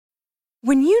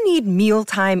When you need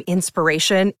mealtime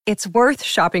inspiration, it's worth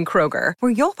shopping Kroger,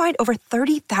 where you'll find over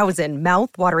 30,000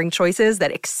 mouth-watering choices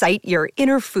that excite your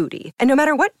inner foodie. And no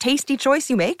matter what tasty choice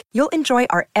you make, you'll enjoy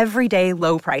our everyday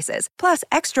low prices, plus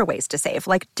extra ways to save,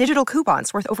 like digital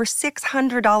coupons worth over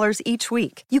 $600 each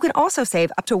week. You can also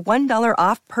save up to $1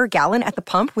 off per gallon at the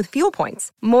pump with fuel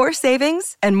points. More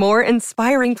savings and more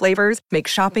inspiring flavors make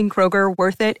shopping Kroger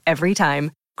worth it every time.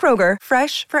 Kroger,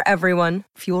 fresh for everyone.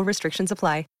 Fuel restrictions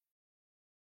apply.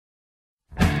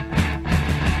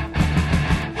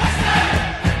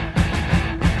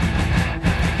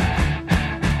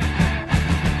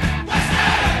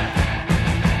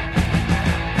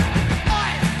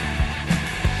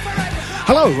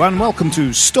 Hello and welcome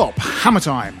to Stop Hammer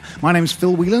Time. My name's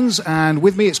Phil Whelans, and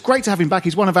with me, it's great to have him back.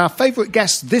 He's one of our favourite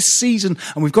guests this season,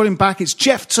 and we've got him back. It's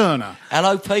Jeff Turner.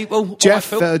 Hello, people.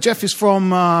 Jeff is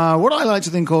from what I like to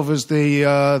think of as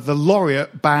the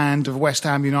laureate band of West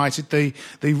Ham United,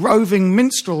 the roving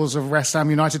minstrels of West Ham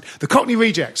United, the Cockney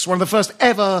Rejects, one of the first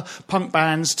ever punk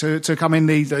bands to come in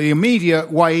the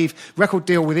immediate wave, record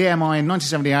deal with EMI in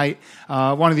 1978,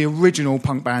 one of the original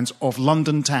punk bands of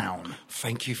London town.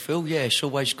 Thank you, Phil. Yeah, it's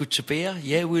always good to be here.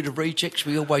 Yeah, we're the Rejects.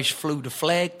 We always flew the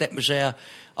flag. That was our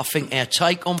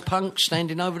take on punk,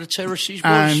 standing over the terraces,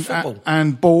 was football.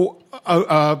 And brought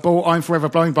I'm Forever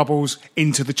Blowing Bubbles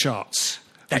into the charts.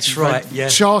 That's right, yeah.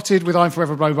 Charted with I'm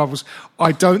Forever Blowing Bubbles.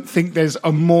 I don't think there's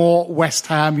a more West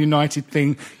Ham United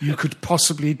thing you could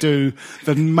possibly do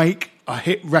than make a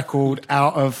hit record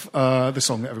out of the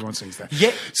song that everyone sings there.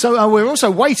 Yeah. So we're also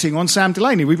waiting on Sam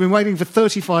Delaney. We've been waiting for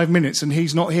 35 minutes and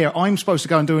he's not here. I'm supposed to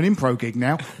go and do an improv gig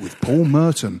now with Paul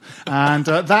Merton. And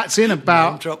that's in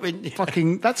about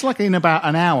that's like in about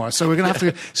an hour. So we're going to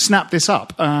have to snap this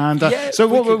up. And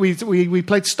we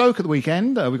played Stoke at the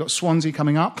weekend. We got Swansea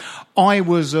coming up. I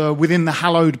was within the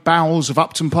hallowed bowels of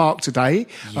Upton Park today,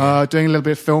 doing a little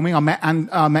bit of filming. I met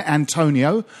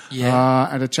Antonio,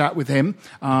 had a chat with him.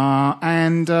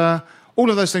 And all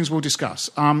of those things we'll discuss.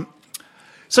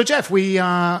 So, Jeff, we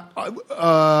now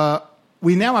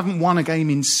haven't won a game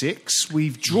in 6.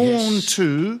 We've drawn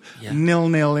 2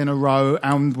 0-0 in a row,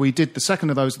 and we did the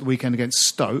second of those at the weekend against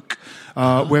Stoke.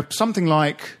 We're something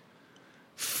like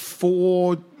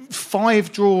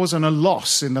 5 draws and a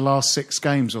loss in the last 6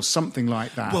 games or something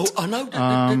like that. Well, I know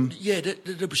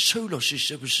there was 2 losses.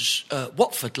 There was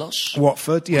Watford loss.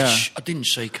 Watford, yeah. Which I didn't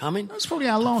see coming. That was probably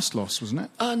our last loss, wasn't it?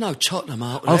 No, Tottenham.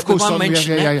 Of course, Tottenham,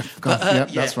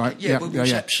 that's right. It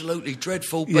was absolutely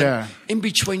dreadful. But in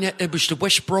between that, there was the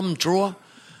West Brom draw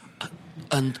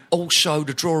and also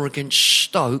the draw against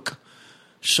Stoke.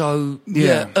 So,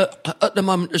 at the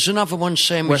moment, there's another one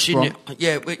sandwiched in it.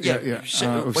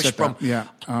 West Brom.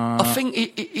 I think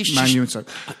it's Man U and so.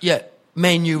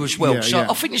 Man U as well.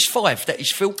 I think it's 5, that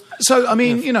is, Phil. So, I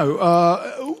mean,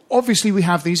 obviously we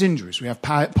have these injuries. We have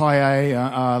Payet,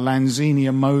 Lanzini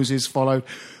and Moses followed.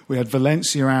 We had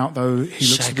Valencia out, though he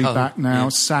looks to be back now.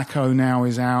 Sacco now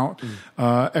is out.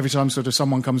 Every time sort of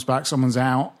someone comes back, someone's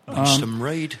out. Winston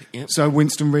Reid. Yep. So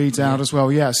Winston Reid's out as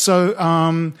well, yeah. So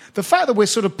the fact that we're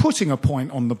sort of putting a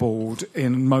point on the board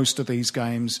in most of these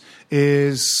games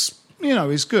is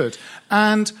good.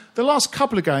 And the last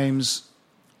couple of games,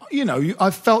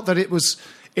 I felt that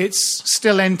it's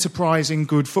still enterprising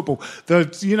good football.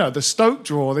 The Stoke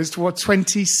draw, there's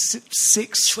 26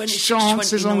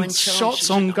 chances on shots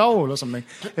on goal or something.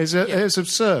 It's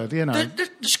absurd,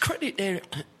 There's credit there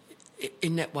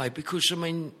in that way because,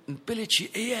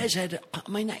 Bilic, he has had,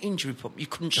 that injury problem. You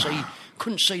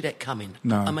couldn't see that coming.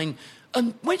 No.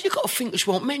 And when you've got to think as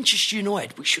well, Manchester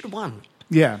United, we should have won.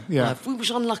 Yeah. If we was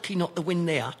unlucky not to win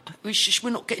there, it's just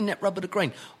we're not getting that rub of the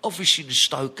green. Obviously, the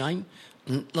Stoke game.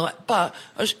 But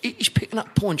as he's picking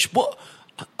up points. What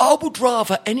I would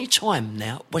rather any time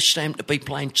now West Ham to be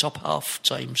playing top half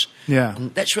teams. Yeah,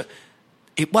 and that's what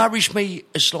it worries me.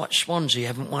 As like Swansea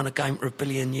haven't won a game for a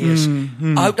billion years.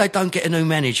 I hope they don't get a new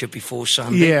manager before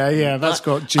Sunday. Yeah, that's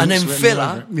got jinx. And then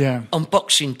Villa on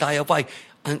Boxing Day away.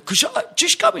 And because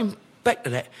just going back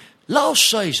to that last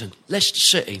season, Leicester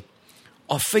City,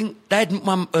 I think they hadn't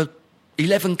won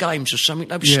 11 games or something.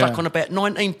 They were stuck on about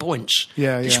 19 points.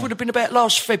 This would have been about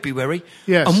last February.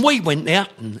 Yes. And we went there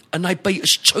and they beat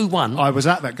us 2-1. I was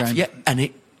at that game. Yeah,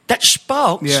 and that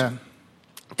sparked. Yeah.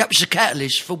 That was the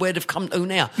catalyst for where they've come to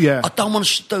now. Yeah. I don't want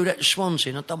us to do that to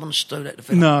Swansea and I don't want us to do that to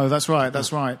Villa. No, that's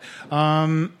right.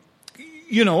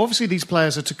 Obviously these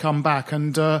players are to come back,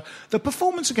 and the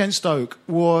performance against Stoke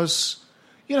was...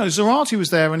 Zarate was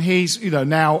there, and he's,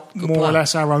 now good more player. Or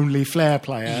less our only flair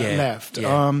player left.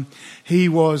 Yeah. He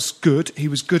was good. He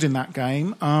was good in that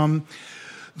game.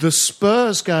 The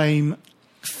Spurs game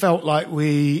felt like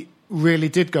we really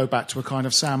did go back to a kind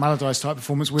of Sam Allardyce type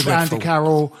performance with Dreadful. Andy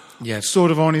Carroll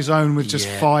sort of on his own with just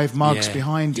 5 mugs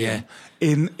behind him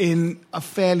in a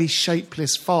fairly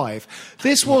shapeless 5.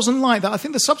 This wasn't like that. I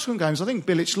think the subsequent games, I think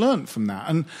Bilic learnt from that.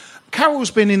 And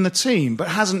Carroll's been in the team, but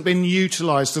hasn't been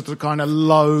utilised as the kind of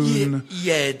lone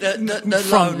the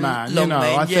front lone, man. long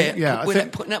man. I without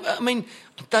think putting up. I mean,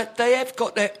 they have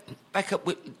got that backup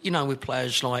with with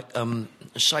players like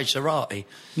say Zarate.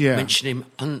 Mention him,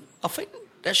 and I think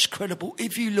that's credible.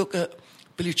 If you look at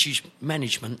Bilic's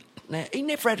management, now he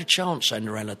never had a chance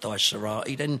under Allardyce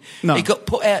Zarate. Then he got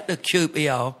put out the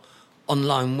QPR on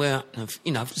loan where,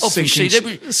 obviously there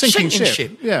was sinking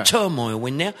ship. Turmoil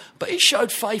in there, but he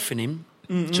showed faith in him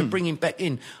to bring him back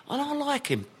in, and I like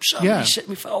him. So he said to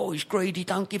me, he's greedy,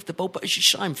 don't give the ball, but as you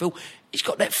say, Phil, he's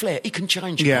got that flair, he can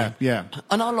change a game.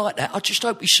 And I like that. I just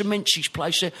hope he cements his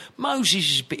place there.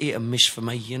 Moses is a bit hit and miss for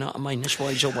me, you know what I mean? That's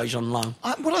why he's always on loan.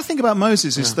 What I think about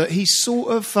Moses is that he's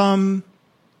sort of...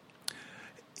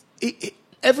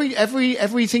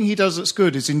 Everything he does that's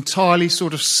good is entirely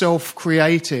sort of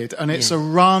self-created, and it's a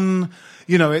run,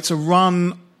 it's a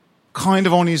run kind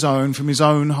of on his own from his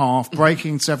own half,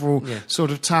 breaking several sort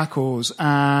of tackles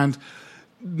and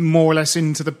more or less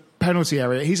into the penalty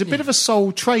area. He's a bit of a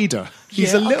soul trader.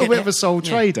 He's a little bit of a soul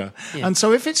trader. And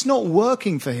so if it's not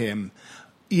working for him,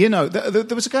 there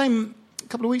was a game a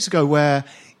couple of weeks ago where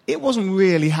it wasn't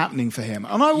really happening for him.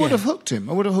 And I would have hooked him.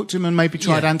 I would have hooked him and maybe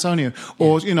tried Antonio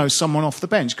or, someone off the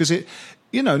bench. Because it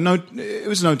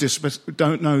was no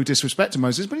disrespect to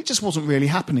Moses, but it just wasn't really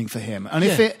happening for him. And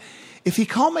if he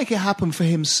can't make it happen for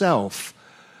himself,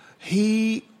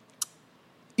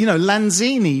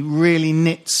 Lanzini really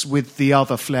knits with the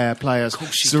other flair players.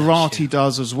 Zarate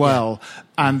does as well.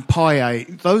 And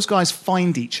Payet. Those guys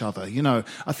find each other,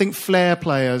 I think flair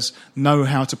players know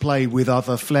how to play with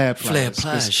other flair players.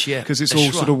 Because it's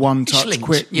all sort of one-touch,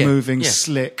 quick moving,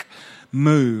 slick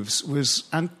moves.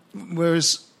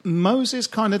 Whereas Moses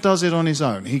kind of does it on his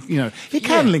own. He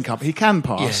can link up, he can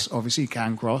pass, obviously he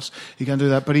can cross, he can do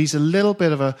that, but he's a little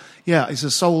bit of he's a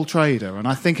soul trader. And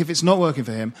I think if it's not working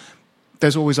for him,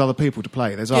 there's always other people to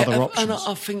play. There's other options. And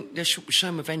I think that's the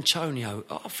same with Antonio.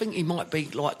 I think he might be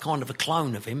like kind of a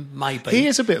clone of him, maybe. He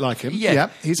is a bit like him.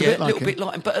 He's a bit like him. A little bit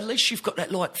like him. But at least you've got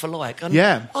that like for like. And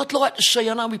I'd like to see,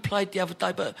 I know we played the other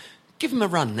day, but give him a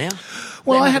run now.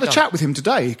 Well, I had a chat with him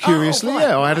today, curiously.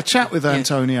 I had a chat with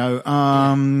Antonio.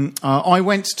 I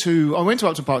went to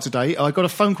Upton Park today. I got a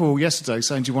phone call yesterday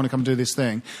saying, do you want to come do this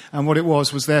thing? And what it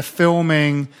was they're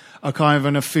filming a kind of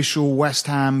an official West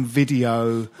Ham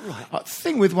video, I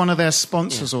think with one of their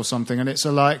sponsors or something, and it's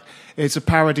a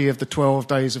parody of the 12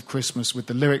 Days of Christmas with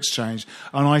the lyrics changed,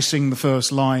 and I sing the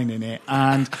first line in it,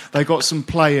 and they got some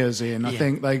players in. I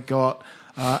think they got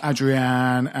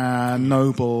Adrian and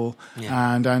Noble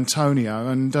and Antonio,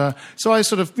 and so I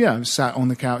sort of sat on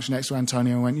the couch next to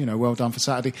Antonio and went, well done for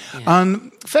Saturday.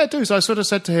 And fair dues, I sort of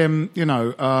said to him,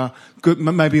 good,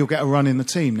 maybe you'll get a run in the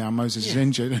team now Moses is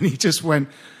injured, and he just went,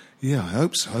 yeah, I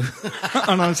hope so.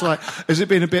 And I was like, has it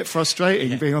been a bit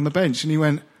frustrating being on the bench? And he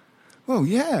went, well,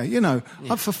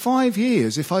 for 5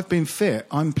 years, if I've been fit,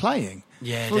 I'm playing.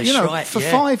 Right. For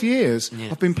 5 years,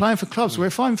 I've been playing for clubs where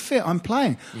if I'm fit, I'm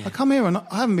playing. I come here and I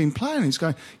haven't been playing. He's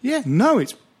going,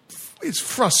 it's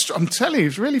frustrating. I'm telling you,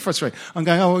 it's really frustrating. I'm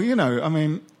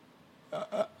going,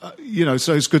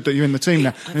 so it's good that you're in the team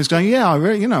now. And he's going, I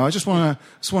really, I just want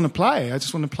to play. I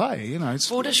just want to play.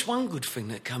 Well, that's one good thing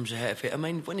that comes out of it. I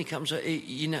mean, when he comes out,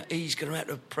 he's going to have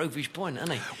to prove his point,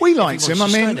 isn't he? We liked him. I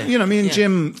mean, me and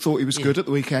Jim thought he was good at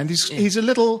the weekend. He's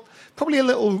probably a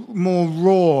little more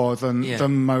raw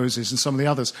than Moses and some of the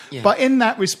others. But in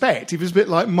that respect, he was a bit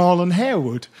like Marlon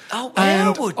Harewood. Oh,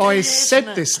 and Harewood! I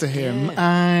said this to him,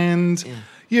 and.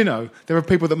 There are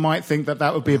people that might think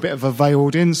that would be a bit of a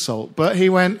veiled insult, but he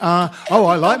went, I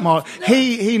like Marlon.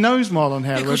 He knows Marlon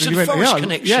Harewood. Because of the Forest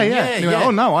connection. And he went,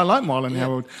 oh, no, I like Marlon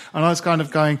Harewood. And I was kind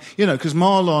of going, because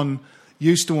Marlon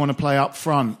used to want to play up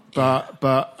front,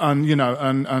 but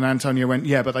Antonio went,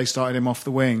 but they started him off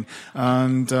the wing.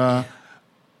 And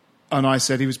I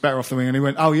said he was better off the wing, and he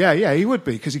went, oh, he would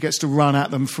be, because he gets to run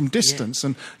at them from distance.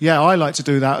 And, I like to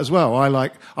do that as well. I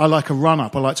like a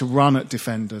run-up. I like to run at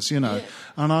defenders,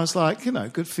 And I was like,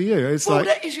 good for you. It's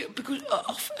that is it, because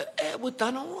Edward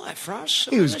done all right for us.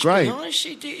 He was great. Honest,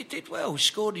 he did well. He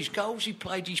scored his goals. He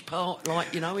played his part,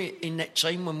 in that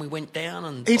team when we went down.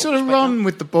 And he sort of run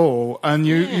with the ball, and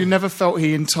you never felt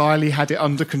he entirely had it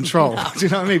under control. No. Do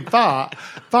you know what I mean?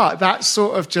 But that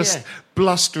sort of just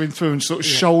blustering through and sort of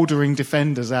shouldering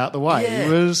defenders out the way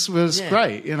was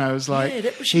great. You know, it was like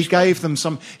he gave them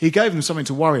something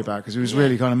to worry about because he was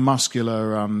really kind of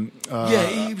muscular. He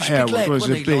was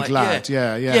a big lad.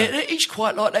 Yeah, he's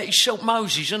quite like that. He's Silk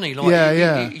Moses, isn't he?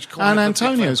 Like, he's and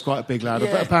Antonio's quite a big lad.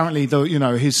 But apparently,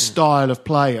 his style of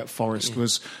play at Forest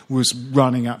was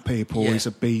running at people. He's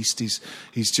a beast.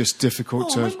 He's just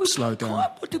difficult to slow down.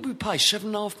 What did we pay?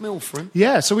 $7.5 million for him?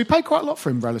 Yeah, so we paid quite a lot for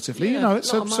him relatively. It's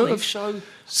sort of.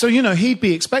 So he'd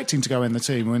be expecting to go in the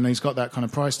team when he's got that kind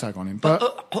of price tag on him. But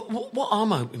what I'm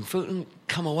hoping for and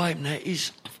come away from that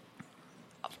is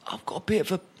I've got a bit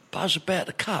of a buzz about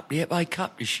the cup, the FA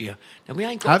Cup this year. Now we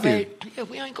ain't got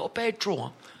we ain't got a bad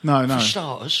draw. No. For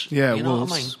starters. Yeah, you know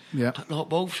Wolves. what I mean? Yeah.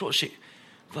 Like Wolves, what's it?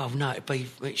 Well, no,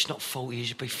 it's not 40 years,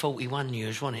 it'd be 41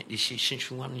 years, won't it? This is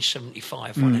since we won in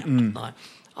 75, wasn't it? Like,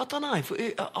 I don't know.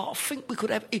 I think we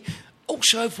could have.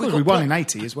 Also, if we won in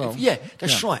 80 as well. Yeah,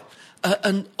 that's right.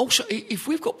 And also, if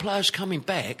we've got players coming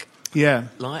back,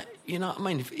 like, you know what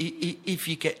I mean? If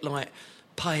you get like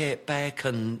Payet back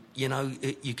and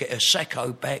you get a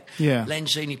Sacco back,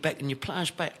 Lanzini back, and your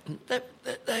players back,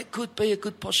 that could be a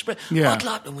good possibility. Yeah. I'd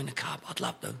love to win the cup. I'd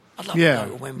love to go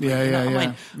to Wembley. You know what I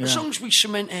mean? As long as we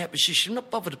cement our position, not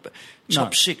bothered about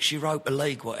top 6 Europa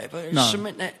League, whatever.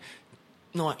 Cement that.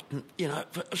 Like,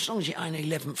 as long as it ain't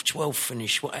 11th, 12th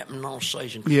finish, what happened last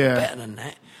season, better than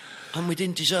that. And we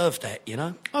didn't deserve that,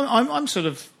 I'm sort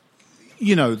of,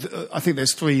 I think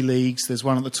there's 3 leagues. There's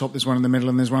one at the top, there's one in the middle,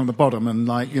 and there's one at the bottom. And,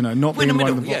 not being one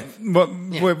of the bottom. But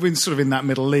we're sort of in that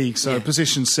middle league, so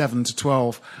position 7 to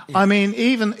 12. Yeah. I mean,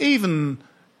 even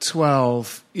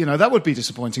 12, that would be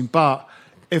disappointing, but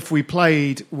if we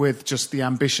played with just the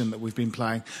ambition that we've been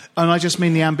playing, and I just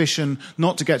mean the ambition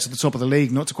not to get to the top of the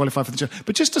league, not to qualify for the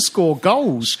but just to score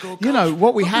goals.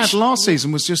 What we had last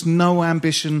season was just no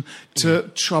ambition to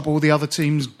trouble the other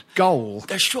team's goal.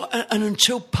 That's right. And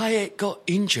until Payet got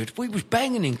injured, we was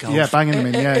banging in goals. Yeah, banging him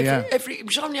in. It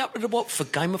was only up to the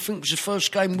Watford game. I think it was the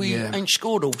first game we ain't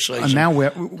scored all season. And now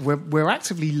we're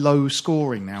actively low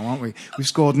scoring now, aren't we? We've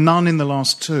scored none in the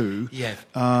last 2. Yeah.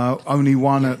 Only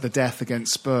one at the death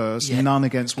against Spurs. Yeah. None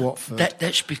against Watford.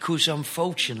 That's because,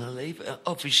 unfortunately,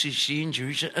 obviously it's the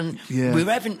injuries, and we're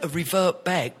having to revert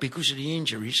back because of the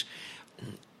injuries.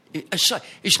 It's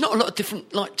not a lot of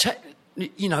different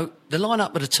the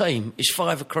line-up of the team is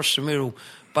 5 across the middle,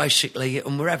 basically,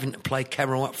 and we're having to play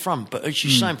Carroll up front. But as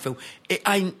you're saying, Phil, it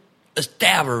ain't as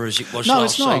dour as it was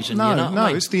last season. No,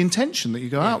 it's the intention that you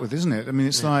go out with, isn't it? I mean,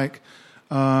 it's like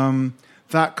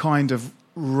that kind of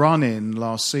run-in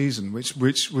last season, which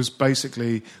was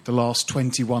basically the last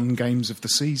 21 games of the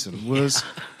season, was...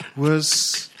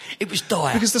 It was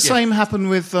dire. Because the same happened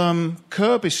with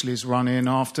Kirbishley's run-in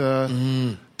after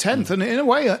 10th. And in a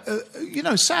way,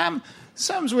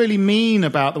 Sam's really mean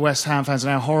about the West Ham fans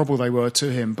and how horrible they were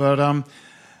to him. But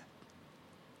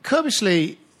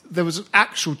Kirbishley, there was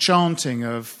actual chanting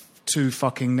of too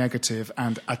fucking negative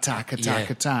and attack.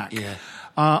 Yeah.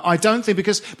 I don't think...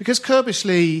 Because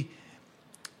Kirbishley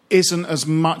isn't as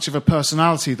much of a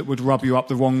personality that would rub you up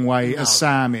the wrong way as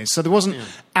Sam is. So there wasn't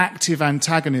active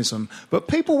antagonism. But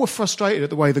people were frustrated at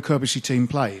the way the Kirbishley team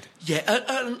played. Yeah,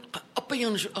 and I'll be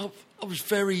honest, I was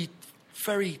very,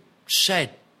 very sad,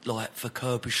 for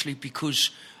Kirbishley because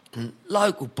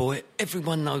local boy,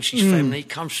 everyone knows his family. He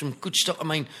comes from good stock. I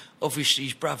mean, obviously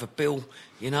his brother Bill,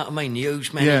 you know what I mean, the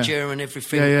Hughes manager and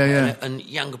everything. And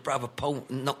younger brother Paul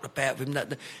knocked about with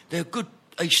him. They're a good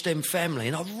East End family,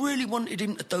 and I really wanted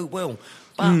him to do well.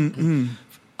 But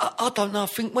I don't know, I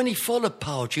think when he followed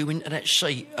Pardew into that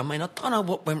seat, I mean, I don't know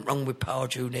what went wrong with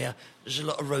Pardew there. There's a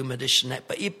lot of rumour, this and that,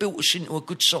 but he built us into a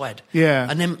good side. Yeah.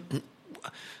 And then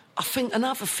I think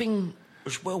another thing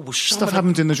as well was stuff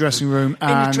happened in the dressing room.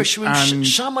 And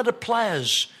some of the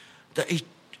players that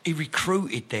he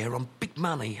recruited there on big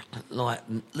money, like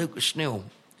Lucas Neal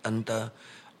and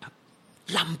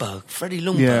Lundberg, Freddie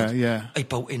Lundberg, he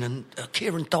brought in, and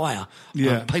Kieran Dyer,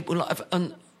 people like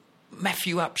and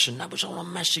Matthew Upson. That was all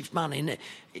on massive money. And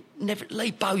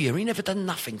Lee Bowyer, he never done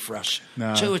nothing for us.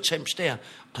 No. 2 attempts there,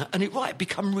 and it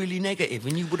become really negative.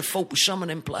 And you would have thought with some of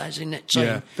them players in that team.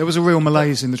 Yeah, there was a real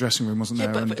malaise in the dressing room, wasn't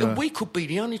there? But we could be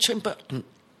the only team. But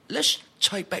let's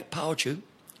take back Pardew,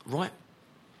 right,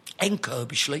 and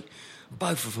Kirbishley,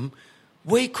 both of them.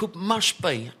 We must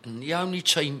be the only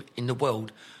team in the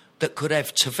world that could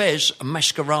have Tevez and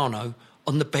Mascherano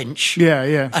on the bench.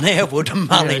 And Harewood and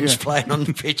Mullins playing on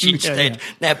the pitch instead.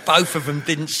 Now, both of them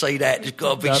didn't see that. There's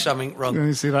got to be something wrong. You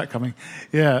didn't see that coming.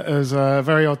 Yeah, it was a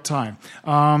very odd time.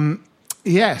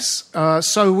 Yes.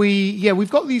 So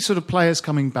we've got these sort of players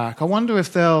coming back. I wonder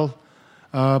if they'll...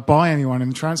 buy anyone in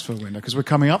the transfer window because we're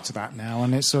coming up to that now,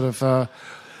 and it's sort of.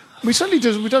 We certainly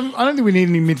do. I don't think we need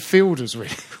any midfielders really.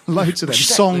 Loads of them.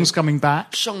 Song's coming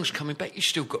back. Song's coming back. You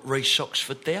still got Reece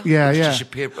Oxford there. Yeah.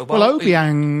 Disappeared a while. Well,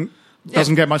 Obiang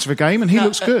doesn't get much of a game, and he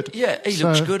looks good. He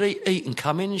looks good. He can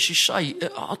come in, as you say.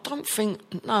 I don't think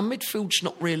midfield's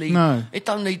not really. No, it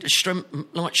don't need to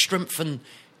strengthen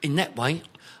in that way.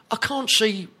 I can't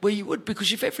see where you would,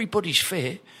 because if everybody's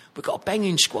fair, we've got a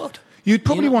banging squad. You'd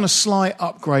probably want a slight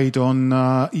upgrade on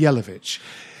Jelavic.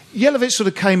 Jelavic sort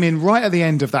of came in right at the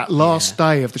end of that last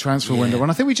day of the transfer window,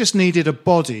 and I think we just needed a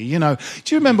body. You know,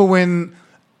 do you remember when?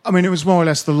 I mean, it was more or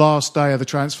less the last day of the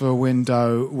transfer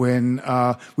window when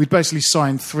we'd basically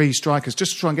signed 3 strikers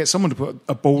just to try and get someone to put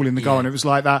a ball in the goal, and it was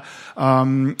like that.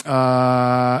 Ilan,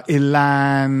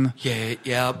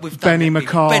 with Benny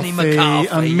McCarthy,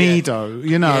 and Mido.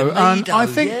 You know, and I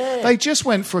think they just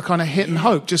went for a kind of hit and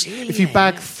hope. Just if you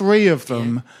bag 3 of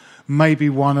them. Maybe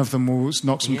one of them will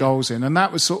knock some goals in, and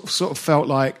that was sort of felt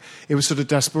like it was sort of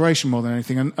desperation more than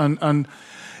anything, and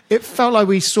it felt like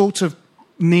we sort of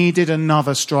needed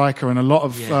another striker, and a lot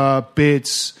of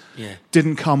bids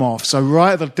didn't come off. So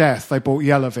right at the death, they bought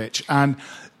Jelavic, and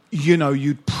you know,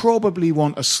 you'd probably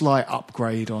want a slight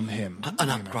upgrade on him.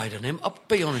 Upgrade on him. I'll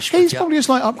be honest with you. He's probably a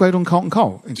slight upgrade on Carlton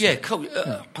Cole. Cole.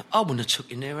 I wouldn't have took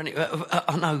him there anyway.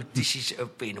 I know this is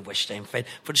being a West Ham fan,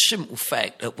 for the simple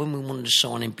fact that when we wanted to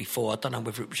sign him before, I don't know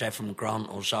whether it was Avram Grant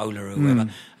or Zola or whoever,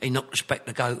 he knocked us back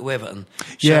to go to Everton.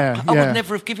 So I would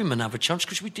never have given him another chance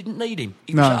because we didn't need him.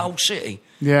 He was at Old City.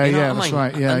 Yeah, you know what I mean? That's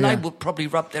right. Yeah, and they would probably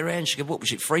rub their hands together. What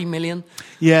was it, 3 million?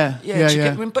 Yeah.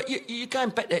 Get him. But you're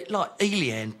going back there, like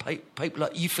Elian, people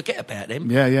like, you forget about them.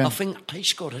 Yeah. I think he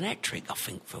scored an hat-trick, I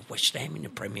think, for West Ham in the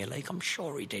Premier League. I'm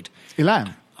sure he did.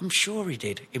 Ilan? I'm sure he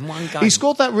did, in one game. He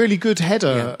scored that really good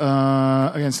header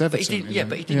against Everton.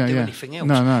 But he didn't do anything else.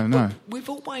 No. But we've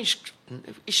always...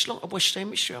 It's like a West Ham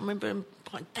history. I remember him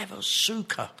like Davos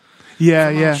Suker. Yeah.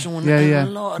 A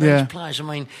lot of these players. I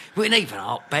mean, we didn't even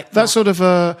back. That sort of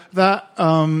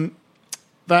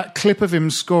that clip of him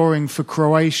scoring for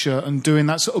Croatia and doing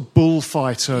that sort of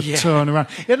bullfighter turn around.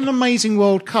 He had an amazing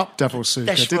World Cup, Davor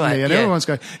Suker, didn't he? And everyone's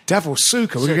going, Davor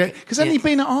Suker, because then he'd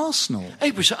been at Arsenal.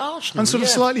 He was at Arsenal, and sort of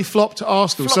slightly flopped at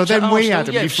Arsenal. So then we had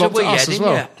him. He flopped at us as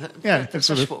well. Yeah, that's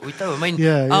what we do. I mean,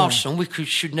 Arsenal,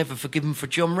 should never forgive him for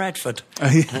John Radford.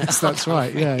 Yes, that's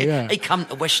right. Yeah. He come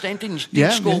to West Ham, didn't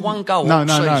score one goal. No.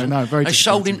 Very. They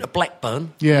sold him to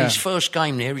Blackburn. Yeah. His first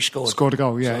game there, he scored. Scored a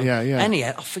goal. Yeah. And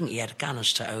I think he had a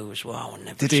Gunners tattoo as well.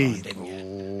 Did he?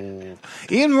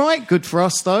 Ian Wright, good for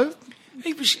us though.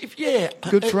 He was,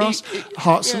 good for us.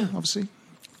 Hartson, obviously.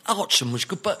 Hartson was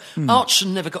good, but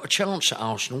Hartson never got a chance at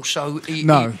Arsenal, so he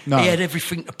had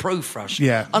everything to prove for us.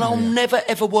 Yeah, and I'll never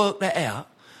ever work that out.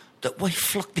 That we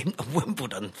flogged him to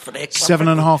Wimbledon for their club.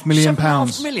 £7.5 million.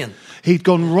 £7.5 million. He'd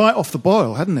gone right off the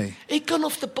boil, hadn't he? He'd gone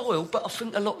off the boil, but I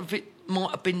think a lot of it might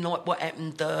have been like what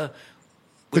happened. The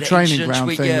training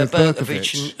ground thing with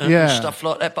Berkovic and stuff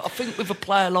like that. But I think with a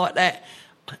player like that,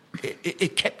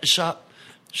 it kept us up.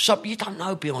 So you don't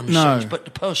know behind the scenes, but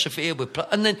to persevere with play.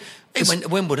 And then he went to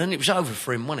Wimbledon, it was over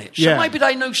for him, wasn't it? So maybe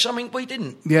they knew something we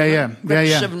didn't. Yeah.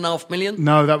 £7.5 million.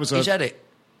 No, that was he's had it.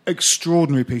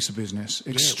 Extraordinary piece of business.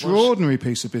 Extraordinary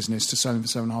piece of business to sell him for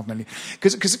 £7.5 million.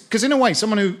 Because in a way,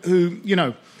 someone who you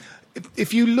know,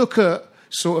 if you look at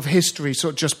sort of history,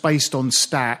 sort of just based on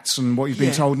stats and what you've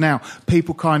been told now,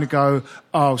 people kind of go,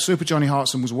 "Oh, Super Johnny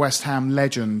Hartson was West Ham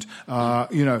legend."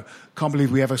 You know, can't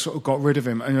believe we ever sort of got rid of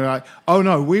him. And you're like, "Oh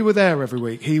no, we were there every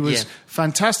week. He was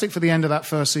fantastic for the end of that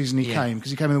first season. He came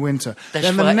because he came in the winter. That's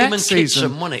then the next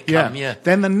season, when it came,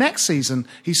 Then the next season,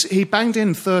 he banged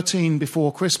in 13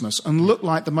 before Christmas and looked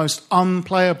like the most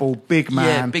unplayable big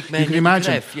man you can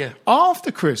imagine.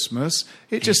 After Christmas,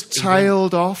 it just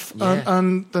tailed off,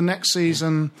 and the next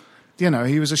season. You know,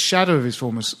 he was a shadow of his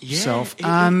former self,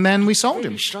 and then we sold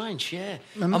him. Strange,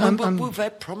 we've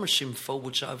had promising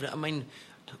forwards over there. I mean,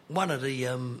 one of the,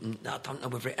 I don't know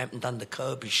whether it happened under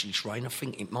Kirbish's reign. I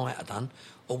think it might have done.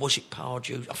 Or was it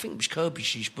Pardew? I think it was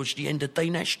Kirbish's, was the end of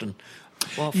Dean Ashton.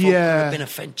 Well, I thought he would have been a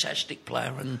fantastic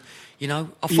player, and, you know,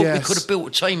 I thought we could have built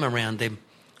a team around him.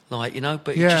 Like, you know,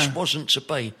 but it just wasn't to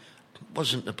be.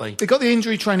 They got the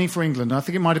injury training for England. I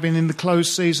think it might have been in the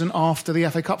closed season after the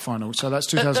FA Cup final, so that's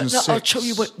 2006. I'll tell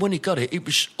you when he got it. It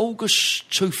was August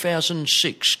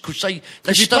 2006 because they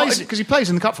started because he plays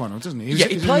in the cup final, doesn't he?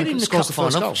 He played in the cup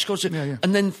final.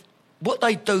 And then what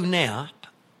they do now,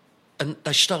 and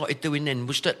they started doing then,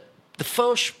 was that the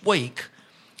first week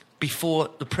before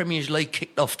the Premier League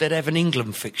kicked off, they'd have an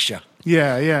England fixture.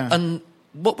 Yeah. And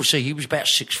what was he? He was about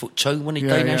 6'2" when he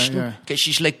did national. Yeah. Gets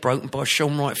his leg broken by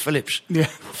Sean Wright Phillips. Yeah.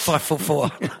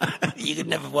 5'4". You could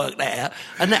never work that out.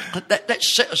 And that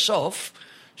set us off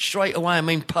straight away. I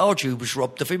mean, Pardew was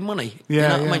robbed of him, wasn't he? Yeah, you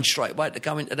know what I mean? Straight away to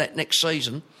go into that next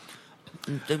season.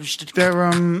 And there was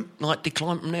decline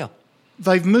from there.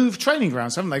 They've moved training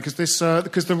grounds, haven't they? Because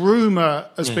the rumour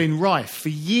has been rife for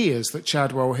years that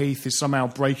Chadwell Heath is somehow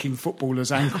breaking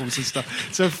footballers' ankles and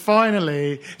stuff. So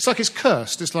finally, it's like it's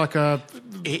cursed. It's like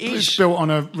it's built on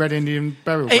a Red Indian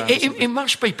burial ground. It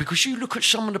must be, because you look at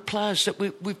some of the players that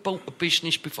we've built a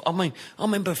business before. I mean, I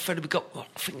remember a fella we got, I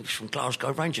think it was from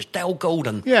Glasgow Rangers, Dale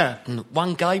Gordon. Yeah. And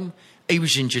one game, he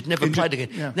was injured, never played again.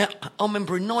 Yeah. Now, I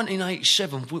remember in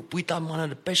 1987, we done one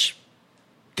of the best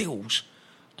deals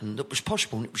and that was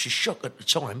possible, and it was a shock at the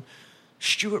time.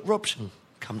 Stuart Robson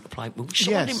come to play. We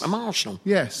signed him from Arsenal.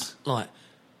 Yes. Like,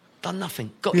 done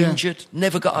nothing. Got injured,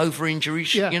 never got over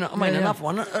injuries. Yeah. You know what I mean? Yeah. Another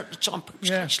one at the time. He's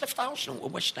left Arsenal to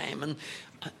West Ham, and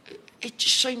it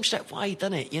just seems that way,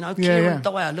 doesn't it? You know, Kieran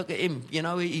Dyer, look at him. You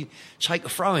know, he take a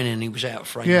throw-in and he was out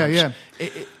for 3 months.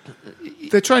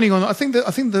 They're training on. I think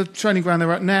the training ground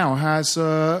they're at now has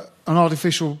an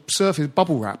artificial surface,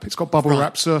 bubble wrap. It's got bubble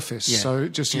wrap surface, so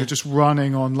you're just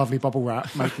running on lovely bubble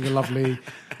wrap, making a lovely,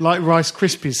 like Rice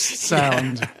Krispies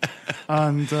sound,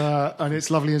 and it's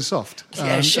lovely and soft.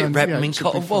 Wrap them in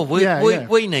cotton wool.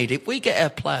 We need it. We get our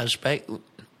players back,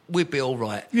 we'll be all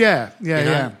right.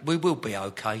 We will be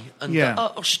okay. And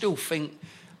I still think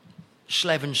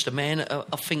Slaven's the man.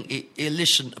 I think he'll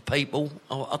listen to people.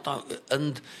 I don't,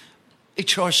 and he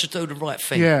tries to do the right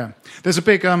thing. Yeah, there's a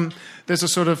big, there's a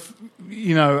sort of,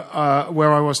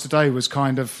 where I was today was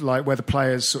kind of like where the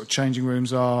players' sort of changing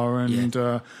rooms are, and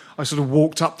I sort of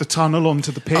walked up the tunnel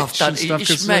onto the pitch and stuff.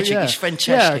 It's magic. It's fantastic.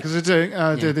 Yeah, because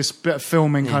they're doing this bit of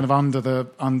filming kind of under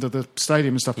the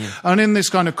stadium and stuff, and in this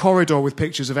kind of corridor with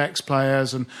pictures of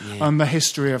ex-players and the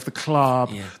history of the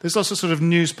club. Yeah. There's lots of sort of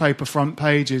newspaper front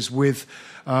pages with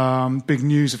big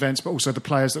news events, but also the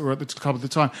players that were at the club at the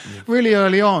time. Yeah. Really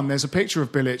early on, there's a picture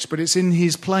of Bilic, but it's in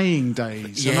his playing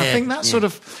days, and I think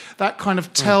that kind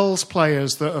of tells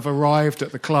players that have arrived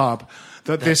at the club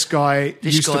that this guy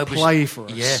used to play for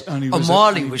us. Yeah. And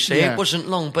Marley was there. It wasn't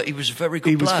long, but he was a very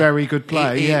good player. He was very good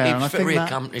player, He was very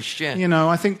accomplished,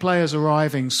 I think players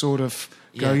arriving sort of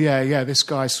go, this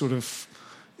guy sort of...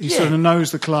 He sort of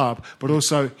knows the club, but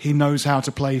also he knows how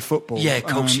to play football. Yeah, of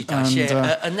course he does.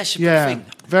 And that's a good thing.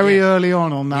 Very early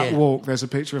on that walk, there's a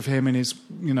picture of him in his,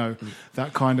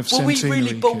 that kind of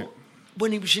centenary kit.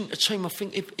 When he was in the team, I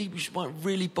think he was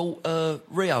really brought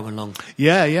Rio along.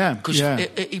 Yeah. Because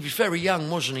he was very young,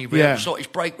 wasn't he, Rio? It was like his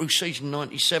breakthrough season,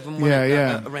 97,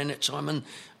 around that time. And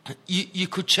you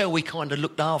could tell we kind of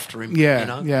looked after him, Yeah,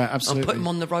 absolutely. And put him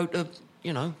on the road to...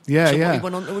 He went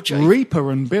on to achieve. Reaper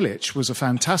and Bilic was a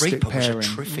fantastic pairing. Was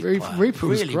a terrific Reaper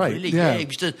was great. Really, he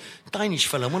was the Danish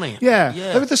fella, wasn't he? Yeah.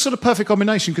 They were the sort of perfect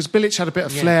combination because Bilic had a bit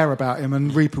of flair about him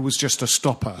and Reaper was just a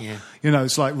stopper. Yeah.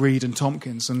 It's like Reed and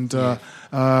Tompkins, and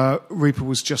Reaper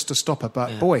was just a stopper,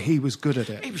 but boy, he was good at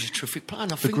it. He was a terrific player.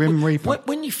 And I the think Grim Reaper.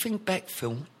 When you think back,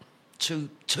 Phil, to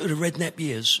the Redknapp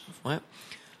years, right?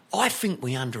 I think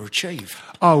we underachieved.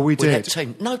 Oh, we did. That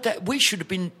team. No, that we should have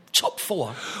been top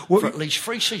 4 for at least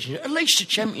 3 seasons, at least a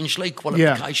Champions League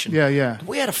qualification. Yeah.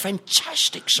 We had a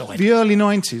fantastic side. The early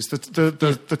 90s,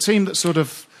 the team that sort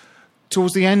of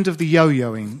towards the end of the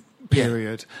yo-yoing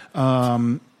period.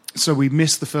 So we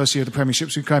missed the first year of the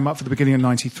Premiership, so we came up for the beginning of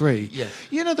 93. Yeah.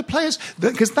 The players...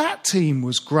 Because that team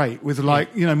was great with,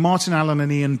 Martin Allen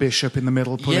and Ian Bishop in the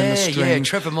middle pulling the strings. Yeah,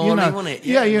 Trevor Morley, wasn't it?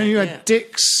 You had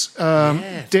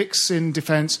Dix in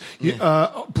defence,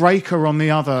 Breaker on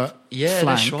the other flank.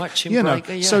 That's right, Tim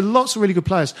Breaker, So lots of really good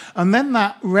players. And then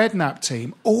that Redknapp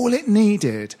team, all it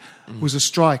needed was a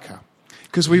striker.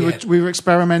 Because we were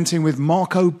experimenting with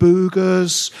Marco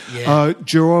Boogers,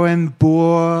 Jeroen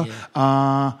Boer,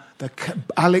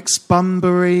 Alex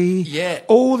Bunbury,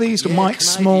 all these Mike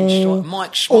Small,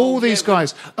 all these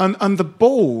guys, and the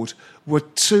board were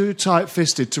too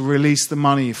tight-fisted to release the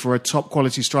money for a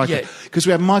top-quality striker. Because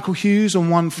we had Michael Hughes on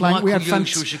one flank, we had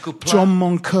was a good player. John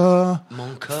Moncur,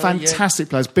 fantastic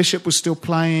players. Bishop was still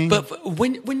playing. But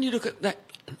when you look at that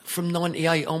from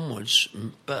 98 onwards,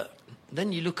 but...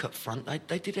 Then you look up front,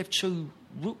 they did have 2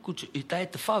 good... They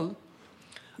had Defoe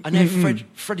and they had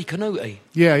Freddie Canuti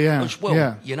as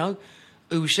well,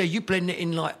 who was there. You blend it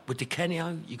in with Di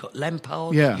Canio, you got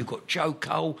Lampard, you got Joe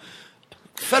Cole.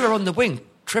 Fella on the wing,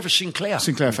 Trevor Sinclair.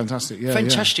 Fantastic,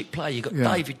 fantastic player. You got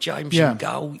David James in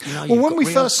goal. When we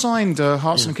first signed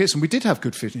Hearts and Kitson, we did have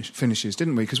good finishes,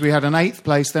 didn't we? Because we had an 8th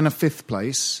place, then a 5th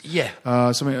place.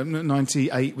 Yeah. Something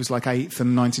 98 was like 8th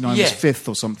and 99 was 5th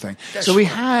or something. That's so we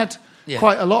had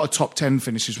quite a lot of top 10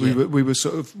 finishes. We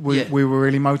were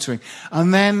really motoring,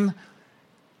 and then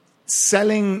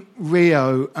selling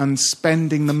Rio and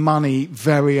spending the money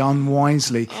very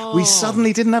unwisely, we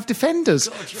suddenly didn't have defenders.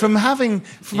 From having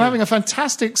a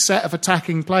fantastic set of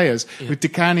attacking players with Di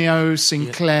Canio,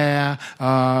 Sinclair,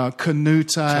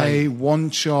 Canute,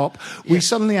 Wanchop, we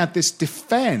suddenly had this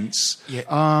defence.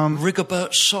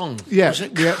 Rigobert Song. Yeah,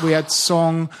 we had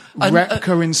Song,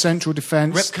 Repka in central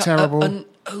defence, terrible. And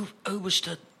who was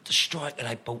the striker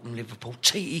they bought in Liverpool?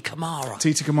 Titi Kamara.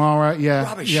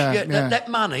 Rubbish. That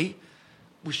money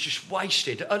was just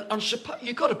wasted. And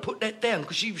you've got to put that down,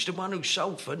 because he was the one who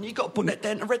sold for, and you've got to put that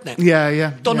down to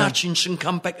Redknapp. Don Hutchinson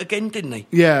come back again, didn't he?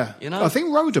 Yeah. You know? I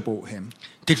think Roda bought him.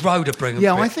 Did Roda bring him?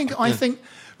 Yeah, I think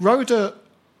Roda,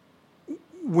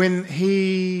 when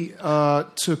he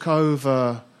took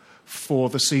over for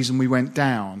the season we went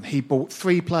down, he bought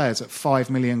 3 players at £5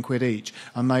 million each,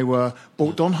 and they were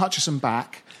bought Don Hutchison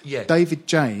back, David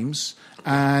James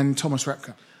and Thomas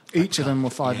Repka. Each of them were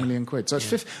 £5 million. So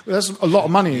that's a lot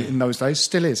of money in those days,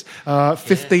 still is.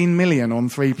 15 million on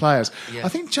 3 players. I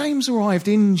think James arrived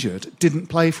injured, didn't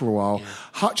play for a while.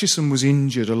 Hutchison was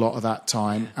injured a lot of that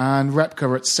time, and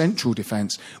Repka at central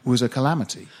defence was a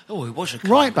calamity. Oh, he was a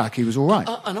calamity. Right back, he was all right.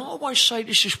 And I always say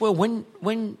this as well,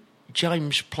 when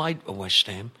James played for West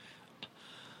Ham,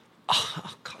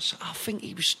 I think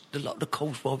he was a lot of the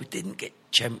cause why we didn't get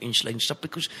Champions League and stuff,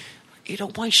 because it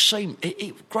always seemed,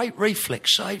 great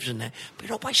reflex saves and that, but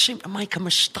it always seemed to make a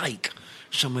mistake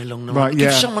somewhere along the way.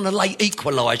 Give someone a late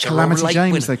equaliser. Calamity or a late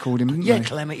James, winner. They called him, didn't they?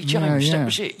 Calamity James, that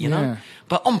was it, you know.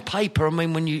 But on paper, I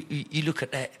mean, when you look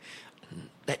at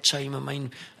that team, I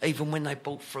mean, even when they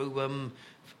brought through,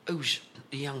 who's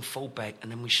the young fullback, and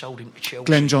then we sold him to Chelsea.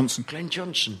 Glenn Johnson.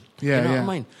 Yeah, you know what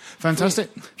I mean?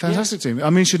 Fantastic team. I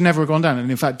mean, should never have gone down, and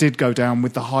in fact did go down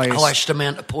with the highest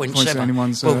amount of points ever.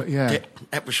 Anyone's,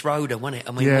 that was Roda, wasn't it?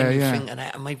 I mean, when you think of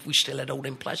that, I mean, we still had all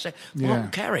them players there.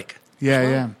 Martin Carrick.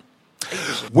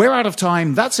 We're out of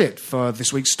time. That's it for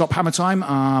this week's Stop Hammer Time.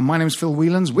 My name is Phil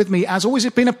Whelans. With me, as always,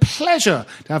 it's been a pleasure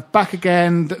to have back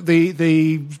again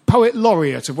the poet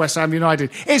laureate of West Ham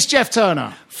United. It's Jeff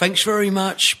Turner. Thanks very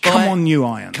much. Bye. Come on, you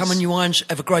Irons. Come on, you Irons.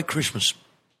 Have a great Christmas.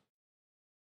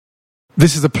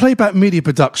 This is a Playback Media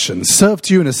production, served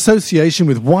to you in association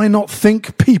with Why Not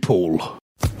Think People.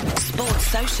 Sports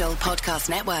Social Podcast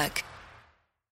Network.